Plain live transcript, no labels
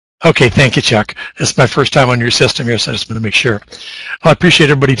Okay, thank you, Chuck. This is my first time on your system here, so I just want to make sure. I appreciate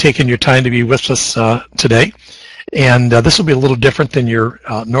everybody taking your time to be with us today. And this will be a little different than your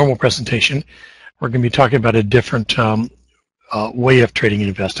normal presentation. We're going to be talking about a different way of trading and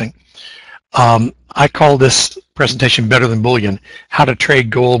investing. I call this presentation Better Than Bullion, how to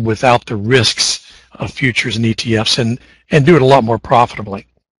trade gold without the risks of futures and ETFs and do it a lot more profitably.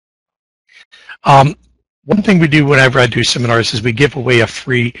 One thing we do whenever I do seminars is we give away a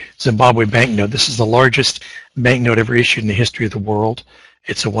free Zimbabwe banknote. This is the largest banknote ever issued in the history of the world.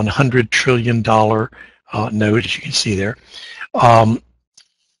 It's a $100 trillion note, as you can see there. In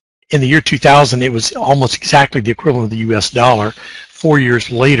the year 2000, it was almost exactly the equivalent of the US dollar. 4 years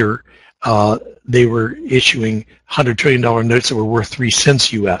later, they were issuing $100 trillion notes that were worth 3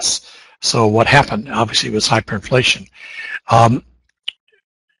 cents US. So what happened? Obviously, it was hyperinflation.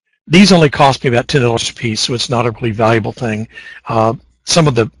 These only cost me about $10 a piece, so it's not a really valuable thing. Some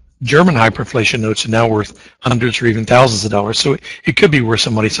of the German hyperinflation notes are now worth hundreds or even thousands of dollars, so it could be worth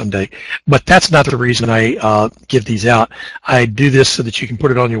some money someday. But that's not the reason I give these out. I do this so that you can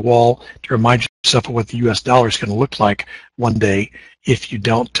put it on your wall to remind yourself of what the US dollar is going to look like one day if you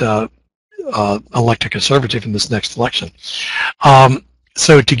don't elect a conservative in this next election.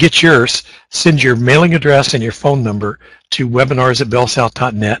 So to get yours, send your mailing address and your phone number to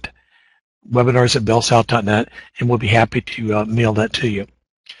webinars@bellsouth.net, webinars@bellsouth.net, and we'll be happy to mail that to you.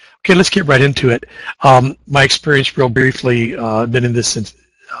 Okay, let's get right into it. My experience, real briefly, I've been in this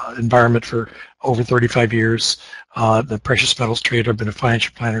environment for over 35 years. The precious metals trader. I've been a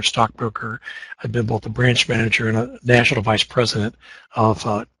financial planner, stockbroker. I've been both a branch manager and a national vice president of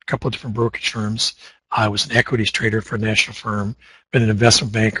a couple of different brokerage firms. I was an equities trader for a national firm, been an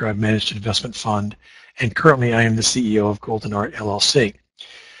investment banker, I've managed an investment fund, and currently I am the CEO of Golden Art LLC.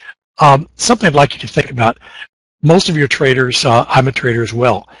 Something I'd like you to think about, most of your traders, I'm a trader as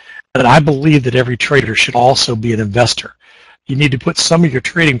well, but I believe that every trader should also be an investor. You need to put some of your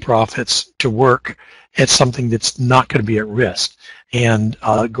trading profits to work at something that's not going to be at risk, and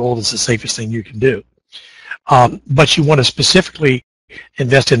gold is the safest thing you can do. But you want to specifically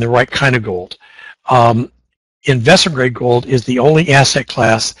invest in the right kind of gold. Investment grade gold is the only asset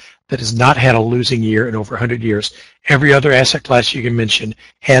class that has not had a losing year in over 100 years. Every other asset class you can mention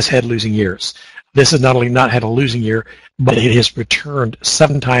has had losing years. This has not only not had a losing year, but it has returned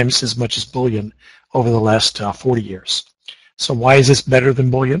 7 times as much as bullion over the last 40 years. So why is this better than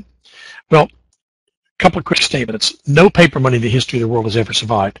bullion? Well, a couple of quick statements. No paper money in the history of the world has ever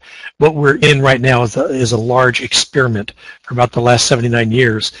survived. What we're in right now is a large experiment. For about the last 79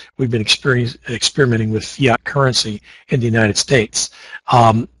 years, we've been experimenting with fiat currency in the United States.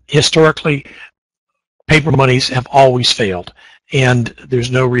 Historically, paper monies have always failed, and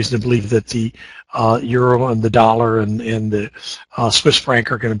there's no reason to believe that the euro and the dollar and the Swiss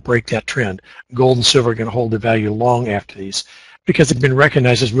franc are going to break that trend. Gold and silver are going to hold their value long after these, because they've been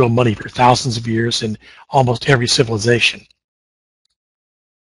recognized as real money for thousands of years in almost every civilization.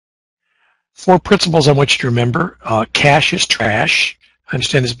 4 principles I want you to remember. Cash is trash. I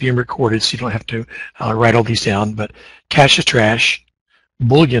understand this is being recorded, so you don't have to write all these down, but cash is trash.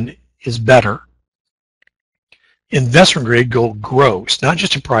 Bullion is better. Investment grade gold grows, not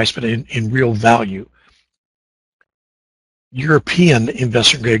just in price, but in real value. European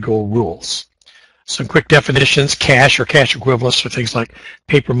investment grade gold rules. Some quick definitions: cash or cash equivalents are things like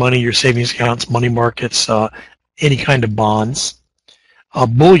paper money, your savings accounts, money markets, any kind of bonds.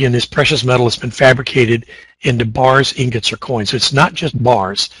 Bullion is precious metal that's been fabricated into bars, ingots, or coins. So it's not just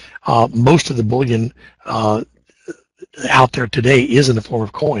bars. Most of the bullion out there today is in the form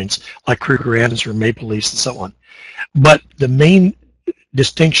of coins, like Krugerrands or Maple Leafs and so on. But the main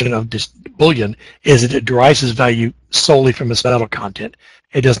distinction of this bullion is that it derives its value solely from its metal content.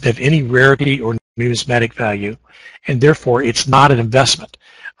 It doesn't have any rarity or numismatic value, and therefore it's not an investment.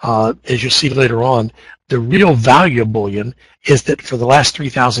 As you'll see later on, the real value of bullion is that for the last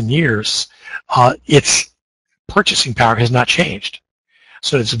 3,000 years, its purchasing power has not changed.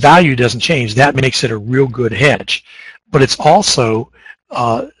 So its value doesn't change. That makes it a real good hedge. But it's also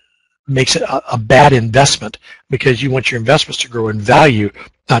makes it a bad investment, because you want your investments to grow in value,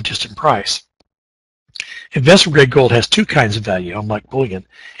 not just in price. Investment grade gold has 2 kinds of value, unlike bullion.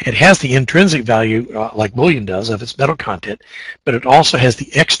 It has the intrinsic value, like bullion does, of its metal content, but it also has the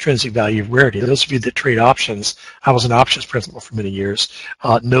extrinsic value of rarity. Those of you that trade options, I was an options principal for many years,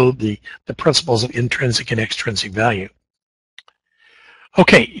 know the principles of intrinsic and extrinsic value.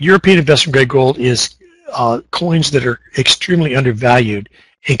 Okay, European investment grade gold is coins that are extremely undervalued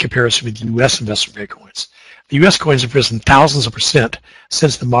in comparison with U.S. investment grade coins. The U.S. coins have risen thousands of %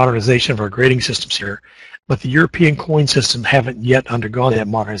 since the modernization of our grading systems here, but the European coin system haven't yet undergone that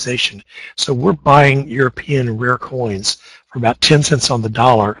modernization. So we're buying European rare coins for about 10 cents on the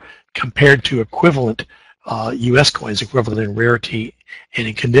dollar compared to equivalent U.S. coins, equivalent in rarity and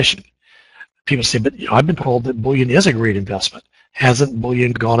in condition. People say, but I've been told that bullion is a great investment. Hasn't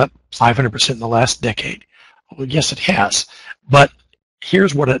bullion gone up 500% in the last decade? Well, yes, it has. But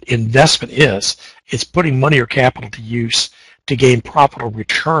here's what an investment is. It's putting money or capital to use to gain profitable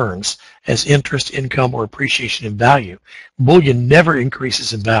returns as interest, income, or appreciation in value. Bullion never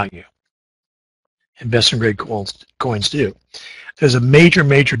increases in value. Investment-grade coins do. There's a major,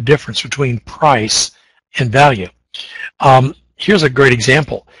 major difference between price and value. Here's a great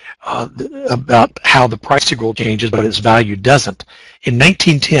example about how the price of gold changes, but its value doesn't. In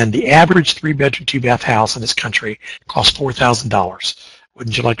 1910, the average 3-bedroom, 2-bath house in this country cost $4,000.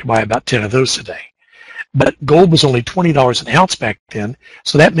 Wouldn't you like to buy about 10 of those today? But gold was only $20 an ounce back then,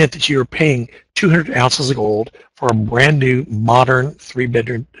 so that meant that you were paying 200 ounces of gold for a brand new, modern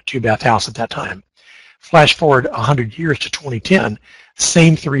 3-bedroom, 2-bath house at that time. Flash forward 100 years to 2010,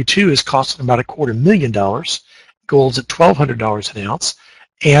 same 3.2 is costing about $250,000. Gold's at $1,200 an ounce,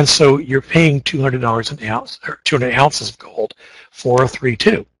 and so you're paying $200 an ounce, or 200 ounces of gold for a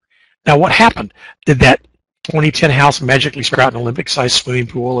 3.2. Now, what happened? Did that 2010 house magically sprout an Olympic-sized swimming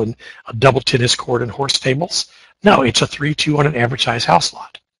pool and a double tennis court and horse stables? No, it's a 3.2 on an average-sized house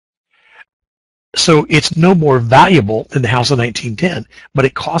lot. So it's no more valuable than the house of 1910, but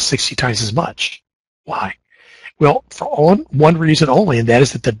it costs 60 times as much. Why? Well, for one reason only, and that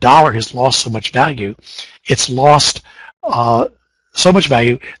is that the dollar has lost so much value. It's lost so much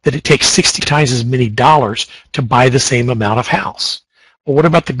value that it takes 60 times as many dollars to buy the same amount of house. Well, what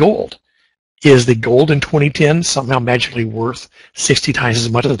about the gold? Is the gold in 2010 somehow magically worth 60 times as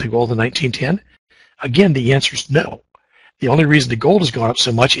much as the gold in 1910? Again, the answer is no. The only reason the gold has gone up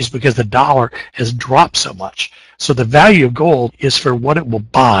so much is because the dollar has dropped so much. So the value of gold is for what it will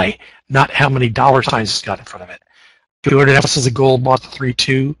buy, not how many dollar signs it's got in front of it. 200 ounces of gold bought the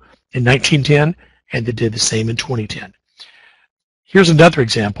 3.2 in 1910, and they did the same in 2010. Here's another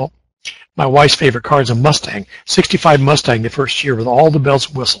example. My wife's favorite car is a Mustang. 65 Mustang the first year with all the bells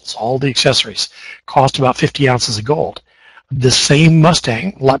and whistles, all the accessories, cost about 50 ounces of gold. The same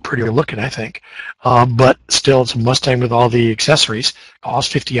Mustang, a lot prettier looking, I think, but still it's a Mustang with all the accessories,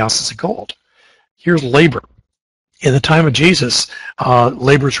 cost 50 ounces of gold. Here's labor. In the time of Jesus,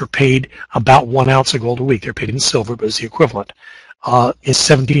 laborers were paid about 1 ounce of gold a week. They're paid in silver, but it's the equivalent. In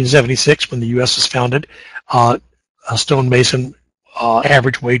 1776, when the U.S. was founded, a stonemason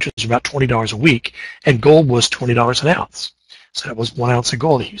average wage was about $20 a week, and gold was $20 an ounce. So that was 1 ounce of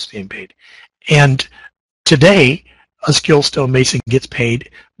gold that he was being paid. And today, a skilled stonemason gets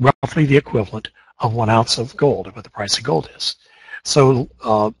paid roughly the equivalent of 1 ounce of gold, of what the price of gold is. So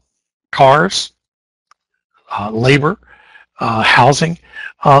cars, labor, housing.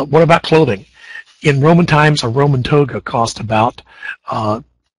 What about clothing? In Roman times, a Roman toga cost about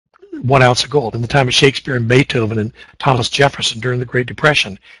 1 ounce of gold. In the time of Shakespeare and Beethoven and Thomas Jefferson during the Great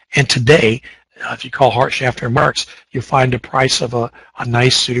Depression. And today, if you call Hartschaft or Marx, you'll find the price of a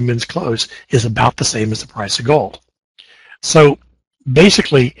nice suit of men's clothes is about the same as the price of gold. So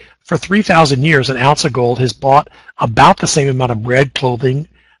basically, for 3,000 years, an ounce of gold has bought about the same amount of bread, clothing,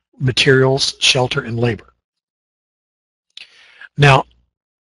 materials, shelter, and labor. Now,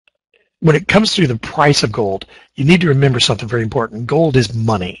 when it comes to the price of gold, you need to remember something very important. Gold is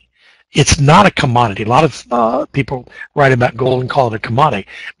money. It's not a commodity. A lot of people write about gold and call it a commodity.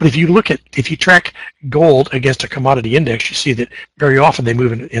 But if you track gold against a commodity index, you see that very often they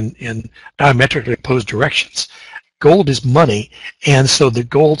move in diametrically opposed directions. Gold is money, and so the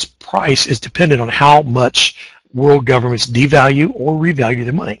gold's price is dependent on how much world governments devalue or revalue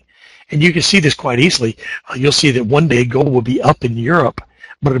their money. And you can see this quite easily. You'll see that one day gold will be up in Europe,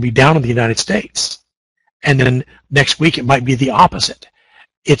 but it'll be down in the United States. And then next week it might be the opposite.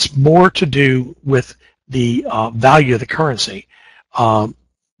 It's more to do with the value of the currency.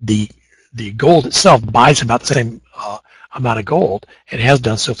 The gold itself buys about the same amount of gold and has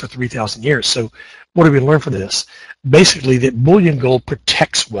done so for 3,000 years. So what do we learn from this? Basically, that bullion gold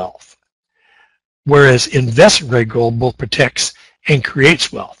protects wealth, whereas investment-grade gold both protects and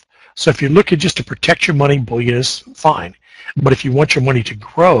creates wealth. So if you're looking just to protect your money, bullion is fine. But if you want your money to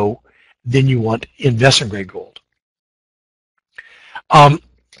grow, then you want investment-grade gold.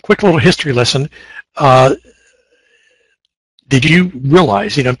 Quick little history lesson. Did you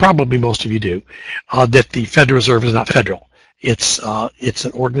realize, and probably most of you do, that the Federal Reserve is not federal? It's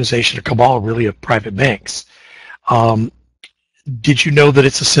an organization, a cabal really of private banks. Did you know that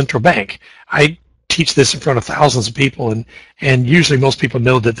it's a central bank? I teach this in front of thousands of people, and usually most people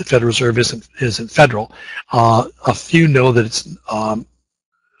know that the Federal Reserve isn't federal. A few know that it's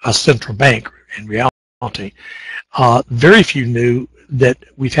a central bank in reality. Very few knew that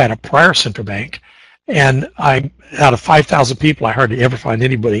we've had a prior central bank, and out of 5,000 people, I hardly ever find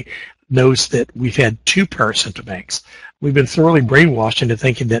anybody knows that we've had two prior central banks. We've been thoroughly brainwashed into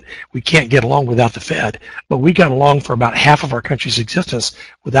thinking that we can't get along without the Fed, but we got along for about half of our country's existence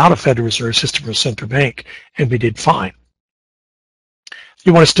without a Federal Reserve System or central bank, and we did fine. If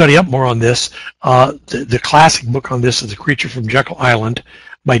you want to study up more on this, the classic book on this is The Creature from Jekyll Island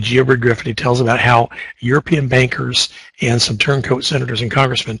by Gilbert Griffin. He tells about how European bankers and some turncoat senators and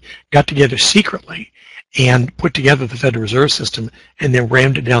congressmen got together secretly and put together the Federal Reserve System and then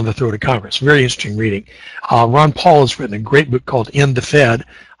rammed it down the throat of Congress. Very interesting reading. Ron Paul has written a great book called End the Fed.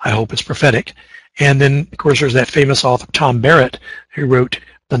 I hope it's prophetic. And then, of course, there's that famous author, Tom Barrett, who wrote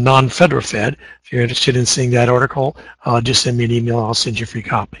The Non-Federal Fed. If you're interested in seeing that article, just send me an email and I'll send you a free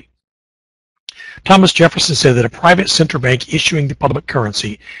copy. Thomas Jefferson said that a private central bank issuing the public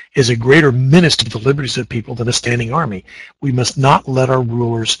currency is a greater menace to the liberties of the people than a standing army. We must not let our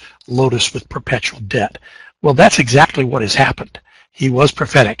rulers load us with perpetual debt. Well, that's exactly what has happened. He was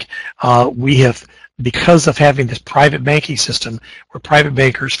prophetic. We have, because of having this private banking system where private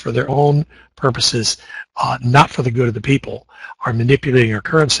bankers for their own purposes, not for the good of the people, are manipulating our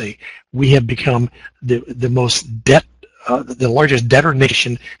currency, we have become the most the largest debtor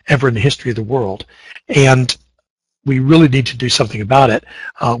nation ever in the history of the world, and we really need to do something about it.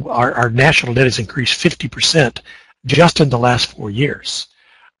 Our national debt has increased 50% just in the last 4 years.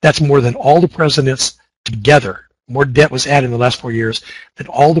 That's more than all the presidents together. More debt was added in the last 4 years than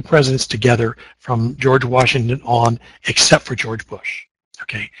all the presidents together from George Washington on, except for George Bush.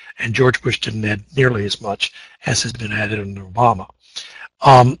 Okay, and George Bush didn't add nearly as much as has been added under Obama.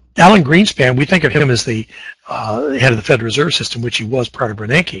 Alan Greenspan, we think of him as the head of the Federal Reserve System, which he was prior to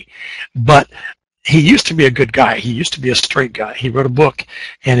Bernanke, but he used to be a good guy. He used to be a straight guy. He wrote a book,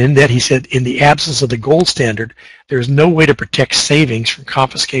 and in that he said, in the absence of the gold standard, there is no way to protect savings from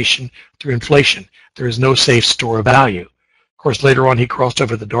confiscation through inflation. There is no safe store of value. Of course, later on, he crossed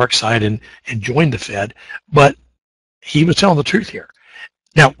over to the dark side and joined the Fed, but he was telling the truth here.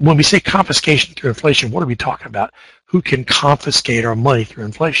 Now, when we say confiscation through inflation, what are we talking about? Who can confiscate our money through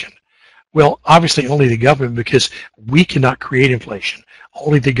inflation? Well, obviously only the government, because we cannot create inflation.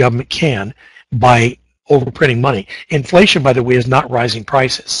 Only the government can by overprinting money. Inflation, by the way, is not rising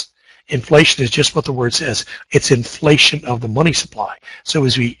prices. Inflation is just what the word says. It's inflation of the money supply. So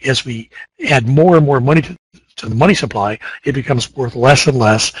as we add more and more money to the money supply, it becomes worth less and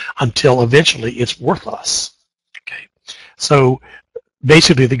less until eventually it's worthless. Okay, so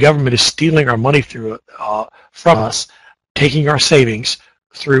basically, the government is stealing our money from us, taking our savings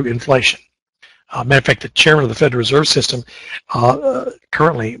through inflation. Matter of fact, the chairman of the Federal Reserve System,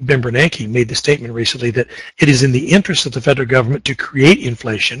 currently, Ben Bernanke, made the statement recently that it is in the interest of the federal government to create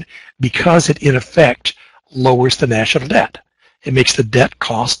inflation because it, in effect, lowers the national debt. It makes the debt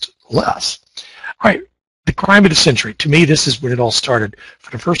cost less. All right. The crime of the century. To me, this is when it all started.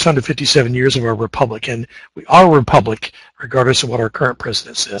 For the first 157 years of our republic, and we are a republic, regardless of what our current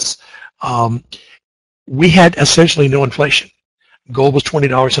president says, we had essentially no inflation. Gold was $20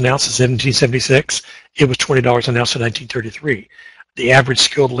 an ounce in 1776. It was $20 an ounce in 1933. The average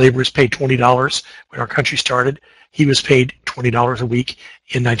skilled laborer is paid $20 when our country started. He was paid $20 a week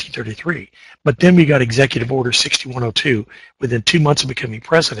in 1933. But then we got Executive Order 6102. Within 2 months of becoming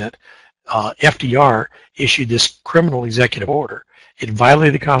president, FDR issued this criminal executive order. It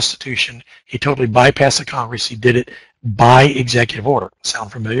violated the Constitution. He totally bypassed the Congress. He did it by executive order.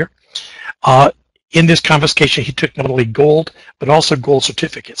 Sound familiar? In this confiscation, he took not only gold, but also gold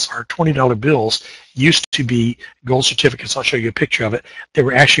certificates. Our $20 bills used to be gold certificates. I'll show you a picture of it. They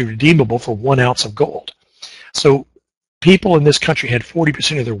were actually redeemable for 1 ounce of gold. So people in this country had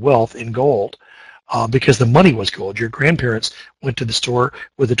 40% of their wealth in gold. Because the money was gold. Your grandparents went to the store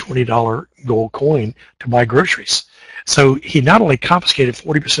with a $20 gold coin to buy groceries. So he not only confiscated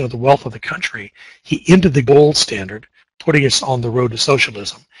 40% of the wealth of the country, he ended the gold standard, putting us on the road to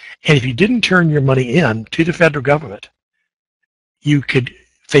socialism. And if you didn't turn your money in to the federal government, you could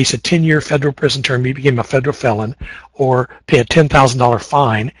face a 10-year federal prison term, you became a federal felon, or pay a $10,000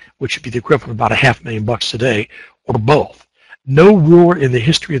 fine, which would be the equivalent of about $500,000 today, or both. No ruler in the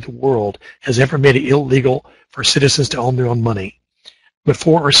history of the world has ever made it illegal for citizens to own their own money,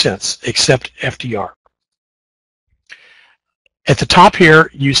 before or since, except FDR. At the top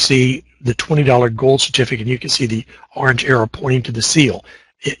here, you see the $20 gold certificate, and you can see the orange arrow pointing to the seal.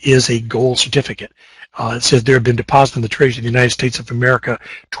 It is a gold certificate. It says there have been deposited in the Treasury of the United States of America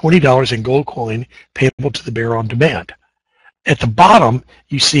 $20 in gold coin payable to the bearer on demand. At the bottom,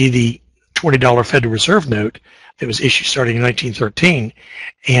 you see the $20 Federal Reserve note that was issued starting in 1913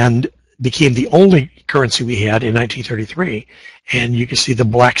 and became the only currency we had in 1933. And you can see the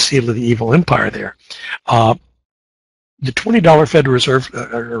black seal of the evil empire there. The $20 Federal Reserve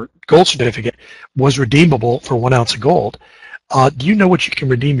or gold certificate was redeemable for 1 ounce of gold. Do you know what you can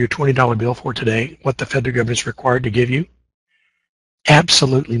redeem your $20 bill for today? What the federal government is required to give you?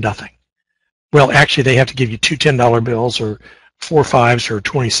 Absolutely nothing. Well, actually, they have to give you two $10 bills or 4 5s or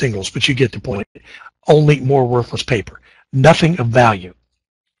 20 singles, but you get the point. Only more worthless paper. Nothing of value.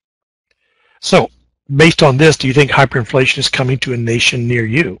 So, based on this, do you think hyperinflation is coming to a nation near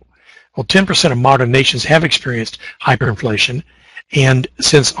you? Well, 10% of modern nations have experienced hyperinflation, and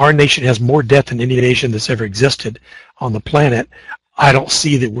since our nation has more debt than any nation that's ever existed on the planet, I don't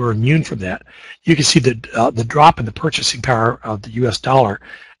see that we're immune from that. You can see the drop in the purchasing power of the U.S. dollar.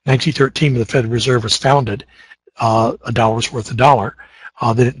 1913, when the Federal Reserve was founded, a dollar's worth a dollar.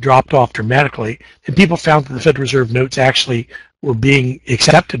 Then it dropped off dramatically, and people found that the Federal Reserve notes actually were being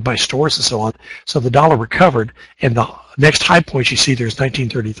accepted by stores and so on. So the dollar recovered, and the next high point you see there is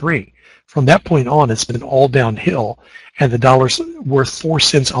 1933. From that point on, it's been all downhill, and the dollar's worth 4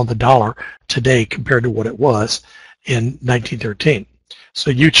 cents on the dollar today compared to what it was in 1913. So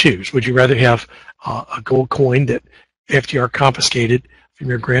you choose. Would you rather have a gold coin that FDR confiscated from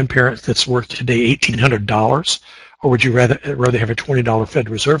your grandparents that's worth today $1,800, or would you rather have a $20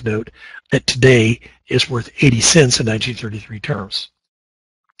 Federal Reserve note that today is worth 80 cents in 1933 terms?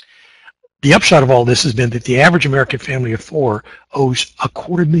 The upshot of all this has been that the average American family of 4 owes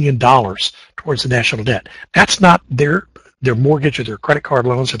 $250,000 towards the national debt. That's not their mortgage or their credit card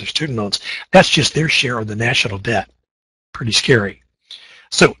loans or their student loans. That's just their share of the national debt. Pretty scary.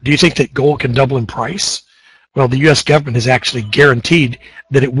 So, do you think that gold can double in price? Well, the U.S. government has actually guaranteed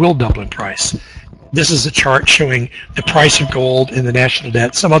that it will double in price. This is a chart showing the price of gold and the national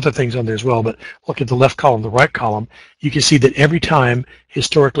debt, some other things on there as well, but look at the left column, the right column. You can see that every time,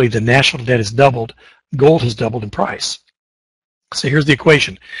 historically, the national debt has doubled, gold has doubled in price. So here's the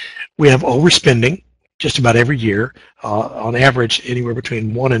equation. We have overspending just about every year, on average, anywhere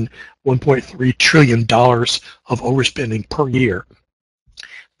between $1 and $1.3 trillion of overspending per year.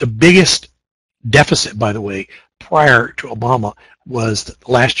 The biggest deficit, by the way, prior to Obama was the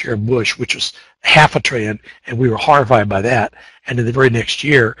last year of Bush, which was $500 billion, and we were horrified by that. And in the very next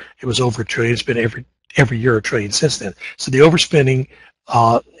year, it was over $1 trillion. It's been every year $1 trillion since then. So the overspending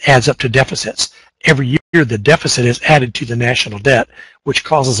adds up to deficits. Every year, the deficit is added to the national debt, which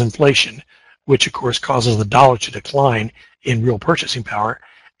causes inflation, which of course causes the dollar to decline in real purchasing power.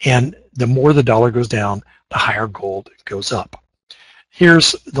 And the more the dollar goes down, the higher gold goes up.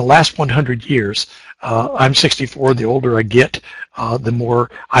 Here's the last 100 years. I'm 64. The older I get, the more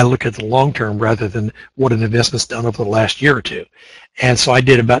I look at the long term rather than what an investment's done over the last year or two. And so I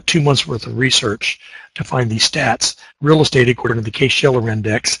did about 2 months worth of research to find these stats. Real estate, according to the Case-Shiller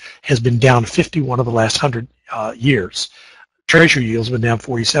Index, has been down 51 of the last 100 years. Treasury yields have been down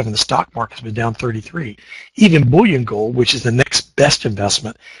 47. The stock market has been down 33. Even bullion gold, which is the next best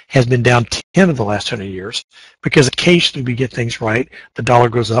investment, has been down 10 of the last 100 years because occasionally we get things right. The dollar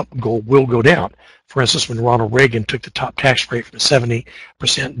goes up, gold will go down. For instance, when Ronald Reagan took the top tax rate from 70%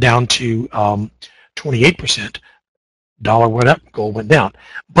 down to 28%, dollar went up, gold went down.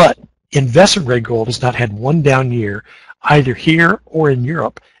 But investment-grade gold has not had one down year either here or in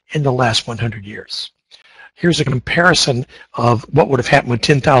Europe in the last 100 years. Here's a comparison of what would have happened with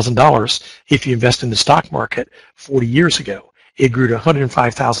 $10,000 if you invest in the stock market 40 years ago. It grew to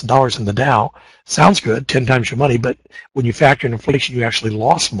 $105,000 in the Dow. Sounds good, 10 times your money, but when you factor in inflation, you actually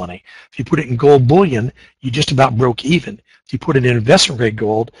lost money. If you put it in gold bullion, you just about broke even. If you put it in investment-grade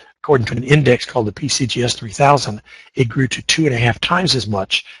gold, according to an index called the PCGS 3000, it grew to 2.5 times as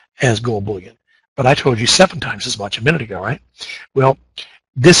much as gold bullion. But I told you 7 times as much a minute ago, right? Well,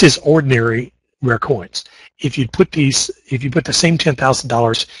 this is ordinary rare coins. If you put the same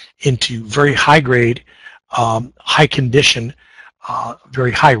 $10,000 into very high grade, high condition,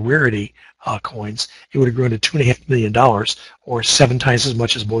 very high rarity coins, it would have grown to $2.5 million, or 7 times as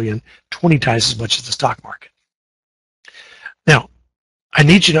much as bullion, 20 times as much as the stock market. Now, I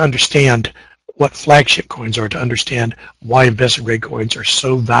need you to understand what flagship coins are to understand why investment grade coins are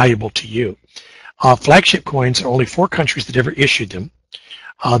so valuable to you. Flagship coins are only 4 countries that ever issued them.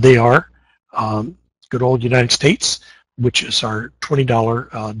 They are good old United States, which is our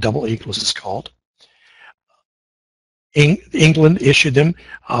 $20 double eagle, as it's called. England issued them.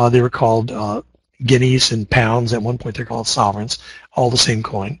 They were called guineas and pounds. At one point, they're called sovereigns, all the same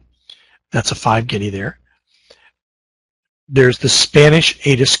coin. That's a 5 guinea there. There's the Spanish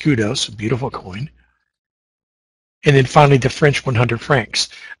 8 escudos, a beautiful coin. And then finally the French 100 francs.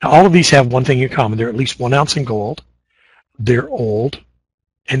 Now all of these have one thing in common. They're at least 1 ounce in gold. They're old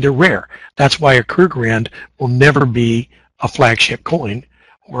and they're rare. That's why a Krugerrand will never be a flagship coin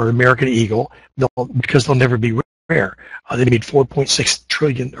or American Eagle because they'll never be rare. They made 4.6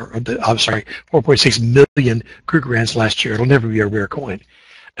 trillion, or I'm sorry, 4.6 million Krugerrands last year. It'll never be a rare coin.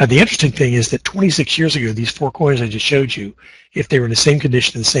 Now the interesting thing is that 26 years ago, these 4 coins I just showed you, if they were in the same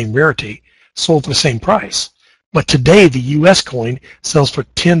condition and the same rarity, sold for the same price. But today, the U.S. coin sells for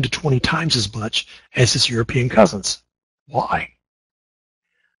 10 to 20 times as much as its European cousins. Why?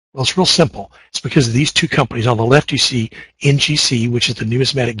 Well, it's real simple. It's because of these two companies. On the left, you see NGC, which is the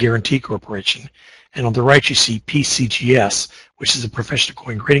Numismatic Guarantee Corporation. And on the right, you see PCGS, which is a professional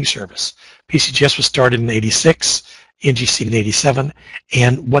coin grading service. PCGS was started in '86, NGC in '87.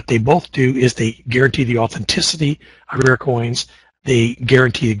 And what they both do is they guarantee the authenticity of rare coins. They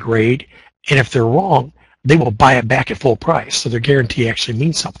guarantee the grade. And if they're wrong, they will buy it back at full price. So their guarantee actually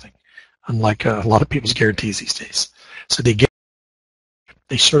means something, unlike a lot of people's guarantees these days. So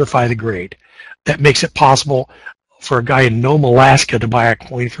they certify the grade. That makes it possible for a guy in Nome, Alaska to buy a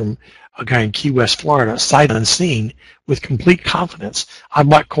coin from a guy in Key West, Florida, sight unseen, with complete confidence. I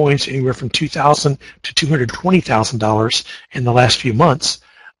bought coins anywhere from $2,000 to $220,000 in the last few months,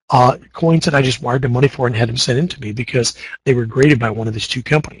 coins that I just wired the money for and had them sent in to me because they were graded by one of these two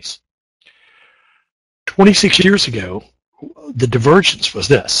companies. 26 years ago, the divergence was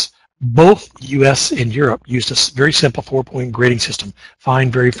this. Both U.S. and Europe used a very simple 4-point grading system: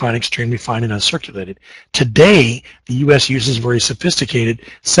 fine, very fine, extremely fine, and uncirculated. Today, the U.S. uses a very sophisticated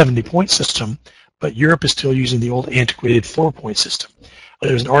 70-point system, but Europe is still using the old antiquated 4-point system.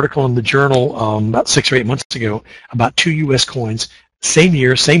 There was an article in the journal about 6 or 8 months ago about 2 U.S. coins, same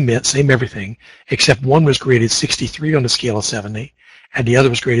year, same mint, same everything, except one was graded 63 on the scale of 70, and the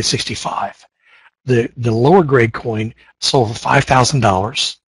other was graded 65. The lower grade coin sold for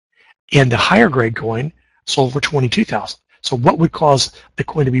 $5,000. And the higher grade coin sold for $22,000. So what would cause the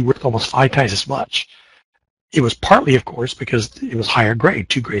coin to be worth almost 5 times as much? It was partly, of course, because it was higher grade,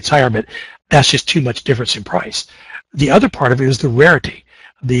 2 grades higher, but that's just too much difference in price. The other part of it is the rarity.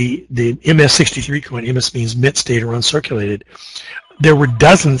 The MS63 coin, MS means mint state or uncirculated, there were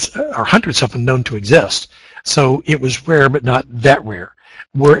dozens or hundreds of them known to exist. So it was rare, but not that rare.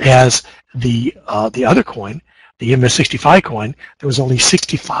 Whereas the other coin, the MS65 coin, there was only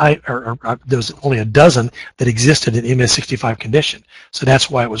 65, or there was only a dozen that existed in MS65 condition. So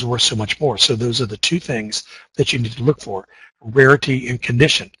that's why it was worth so much more. So those are the 2 things that you need to look for: rarity and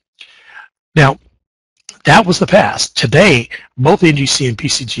condition. Now, that was the past. Today, both NGC and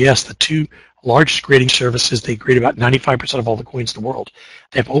PCGS, the 2 largest grading services, they grade about 95% of all the coins in the world.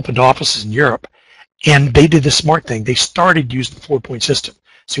 They have opened offices in Europe, and they did the smart thing. They started using the 4-point system.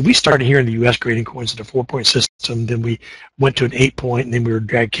 So we started here in the U.S. grading coins at a 4-point system, then we went to an 8-point, and then we were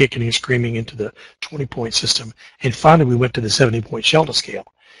dragged kicking and screaming into the 20-point system, and finally we went to the 70-point Sheldon scale.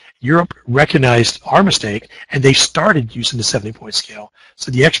 Europe recognized our mistake, and they started using the 70-point scale.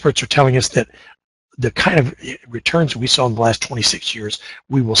 So the experts are telling us that the kind of returns we saw in the last 26 years,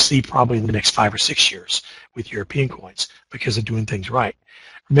 we will see probably in the next 5 or 6 years with European coins because they're doing things right.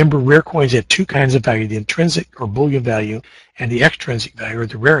 Remember, rare coins have 2 kinds of value: the intrinsic or bullion value and the extrinsic value, or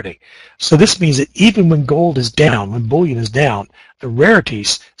the rarity. So this means that even when gold is down, when bullion is down, the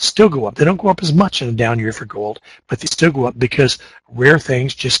rarities still go up. They don't go up as much in a down year for gold, but they still go up because rare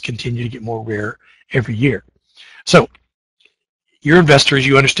things just continue to get more rare every year. So you're investors,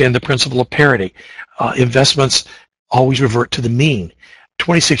 you understand the principle of parity. Investments always revert to the mean.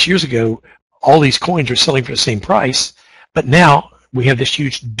 26 years ago, all these coins were selling for the same price, but now we have this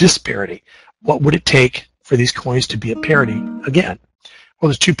huge disparity. What would it take for these coins to be at parity again? Well,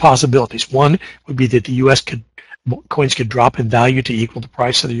 there's 2 possibilities. One would be that the U.S. coins could drop in value to equal the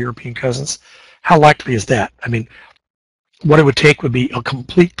price of the European cousins. How likely is that? I mean, what it would take would be a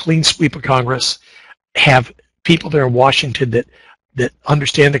complete clean sweep of Congress, have people there in Washington that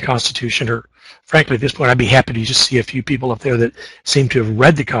understand the Constitution, or frankly, at this point, I'd be happy to just see a few people up there that seem to have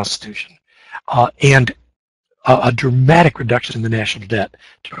read the Constitution, and a dramatic reduction in the national debt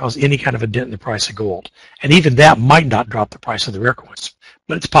to cause any kind of a dent in the price of gold. And even that might not drop the price of the rare coins,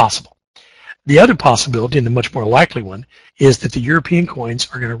 but it's possible. The other possibility, and the much more likely one, is that the European coins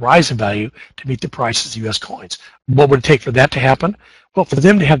are going to rise in value to meet the prices of U.S. coins. What would it take for that to happen? Well, for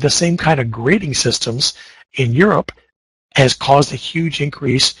them to have the same kind of grading systems in Europe has caused a huge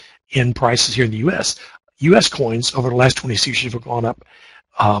increase in prices here in the U.S. U.S. coins over the last 26 years have gone up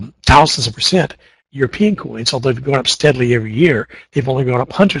thousands of percent. European coins, although they've gone up steadily every year, they've only gone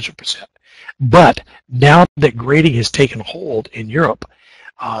up hundreds of percent. But now that grading has taken hold in Europe,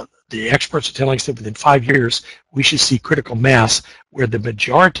 the experts are telling us that within 5 years, we should see critical mass where the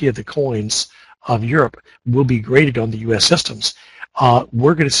majority of the coins of Europe will be graded on the U.S. systems.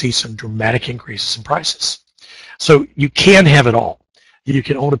 We're going to see some dramatic increases in prices. So you can have it all. You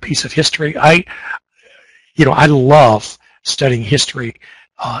can own a piece of history. I love studying history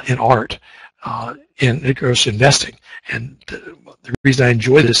and art, and it goes to investing. And the reason I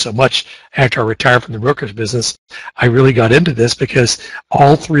enjoy this so much after I retired from the brokerage business, I really got into this because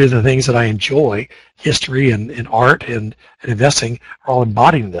all three of the things that I enjoy, history and art and investing, are all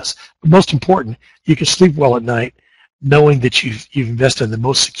embodied in this. But most important, you can sleep well at night knowing that you've invested in the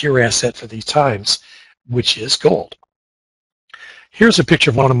most secure asset for these times, which is gold. Here's a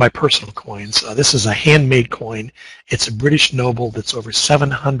picture of one of my personal coins. This is a handmade coin. It's a British noble that's over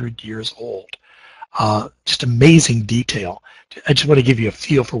 700 years old. Just amazing detail. I just want to give you a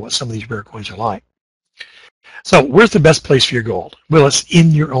feel for what some of these rare coins are like. So where's the best place for your gold? Well, it's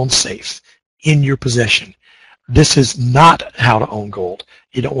in your own safe, in your possession. This is not how to own gold.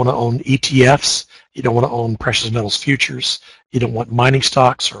 You don't want to own ETFs. You don't want to own precious metals futures. You don't want mining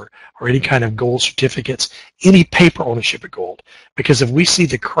stocks or any kind of gold certificates, any paper ownership of gold. Because if we see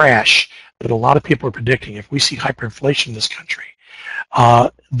the crash that a lot of people are predicting, if we see hyperinflation in this country,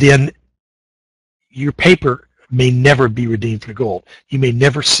 then your paper may never be redeemed for gold. You may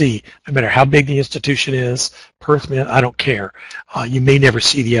never see, no matter how big the institution is, Perth Mint, I don't care, you may never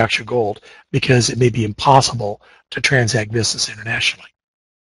see the actual gold because it may be impossible to transact business internationally.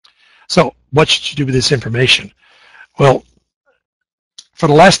 So what should you do with this information? Well, for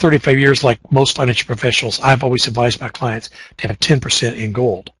the last 35 years, like most financial professionals, I've always advised my clients to have 10% in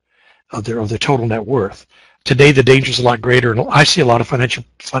gold of their total net worth. Today, the danger is a lot greater, and I see a lot of financial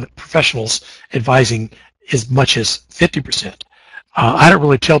professionals advising as much as 50%. I don't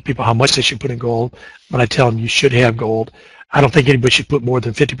really tell people how much they should put in gold, but I tell them you should have gold. I don't think anybody should put more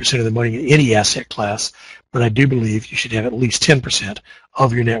than 50% of their money in any asset class, but I do believe you should have at least 10%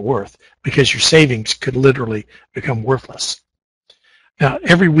 of your net worth because your savings could literally become worthless. Now,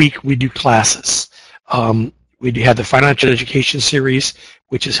 every week we do classes. We do have the Financial Education Series,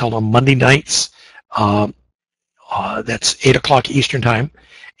 which is held on Monday nights. That's 8 o'clock Eastern Time.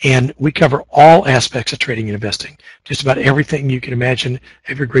 And we cover all aspects of trading and investing. Just about everything you can imagine.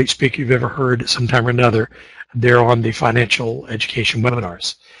 Every great speaker you've ever heard at some time or another, they're on the Financial Education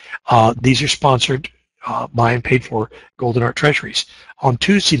webinars. These are sponsored by and paid for Golden Art Treasuries. On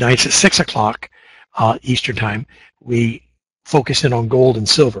Tuesday nights at 6 o'clock Eastern Time, we focus in on gold and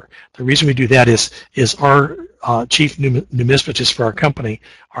silver. The reason we do that is our chief numismatist for our company,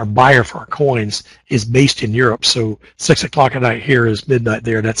 our buyer for our coins, is based in Europe. So 6 o'clock at night here is midnight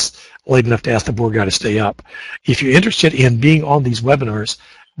there. That's late enough to ask the board guy to stay up. If you're interested in being on these webinars,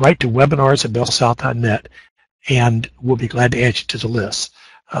 write to webinars@bellsouth.net and we'll be glad to add you to the list.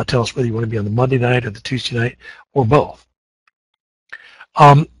 Tell us whether you want to be on the Monday night or the Tuesday night or both.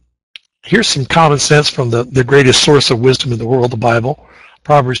 Here's some common sense from the greatest source of wisdom in the world, the Bible.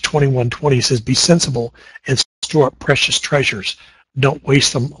 Proverbs 21:20 says, "Be sensible and store up precious treasures. Don't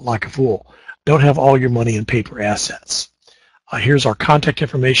waste them like a fool." Don't have all your money in paper assets. Here's our contact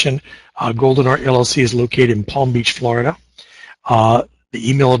information. Golden Art LLC is located in Palm Beach, Florida. The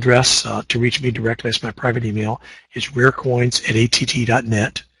email address to reach me directly, as my private email, is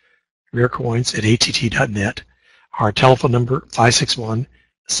rarecoins@att.net. rarecoins@att.net. Our telephone number,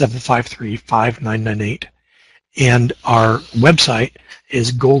 561-753-5998. And our website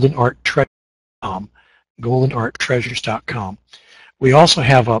is goldenarttreasures.com, goldenarttreasures.com. We also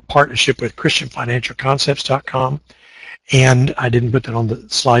have a partnership with christianfinancialconcepts.com, and I didn't put that on the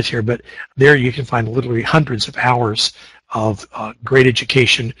slides here, but there you can find literally hundreds of hours of great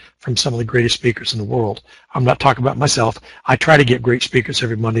education from some of the greatest speakers in the world. I'm not talking about myself. I try to get great speakers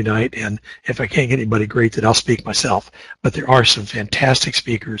every Monday night, and if I can't get anybody great, then I'll speak myself. But there are some fantastic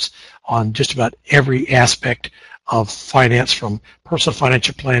speakers on just about every aspect of finance, from personal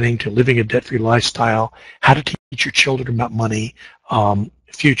financial planning to living a debt-free lifestyle, how to teach your children about money,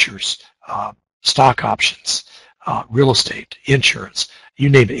 futures, stock options, real estate, insurance, you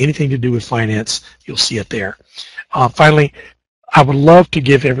name it, anything to do with finance, you'll see it there. Finally, I would love to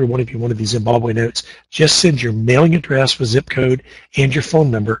give every one of you one of these Zimbabwe notes. Just send your mailing address with zip code and your phone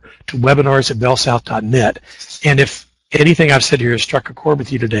number to webinars@bellsouth.net. And if anything I've said here has struck a chord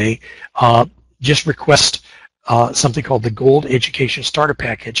with you today, just request something called the Gold Education Starter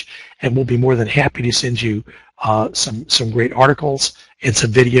Package, and we'll be more than happy to send you some great articles and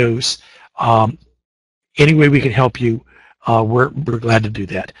some videos. Any way we can help you, we're glad to do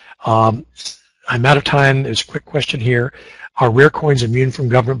that. I'm out of time. There's a quick question here. Are rare coins immune from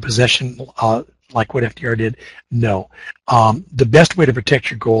government possession like what FDR did? No. The best way to protect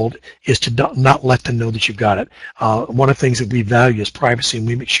your gold is to not let them know that you've got it. One of the things that we value is privacy, and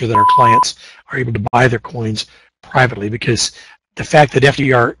we make sure that our clients are able to buy their coins privately, because the fact that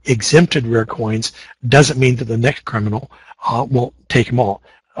FDR exempted rare coins doesn't mean that the next criminal won't take them all.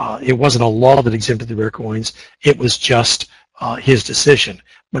 It wasn't a law that exempted the rare coins. It was just his decision.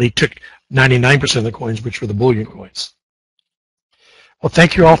 But he took 99% of the coins, which were the bullion coins. Well,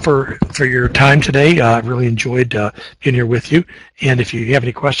 thank you all for your time today. I really enjoyed being here with you. And if you have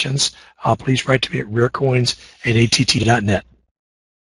any questions, please write to me at rarecoins@att.net.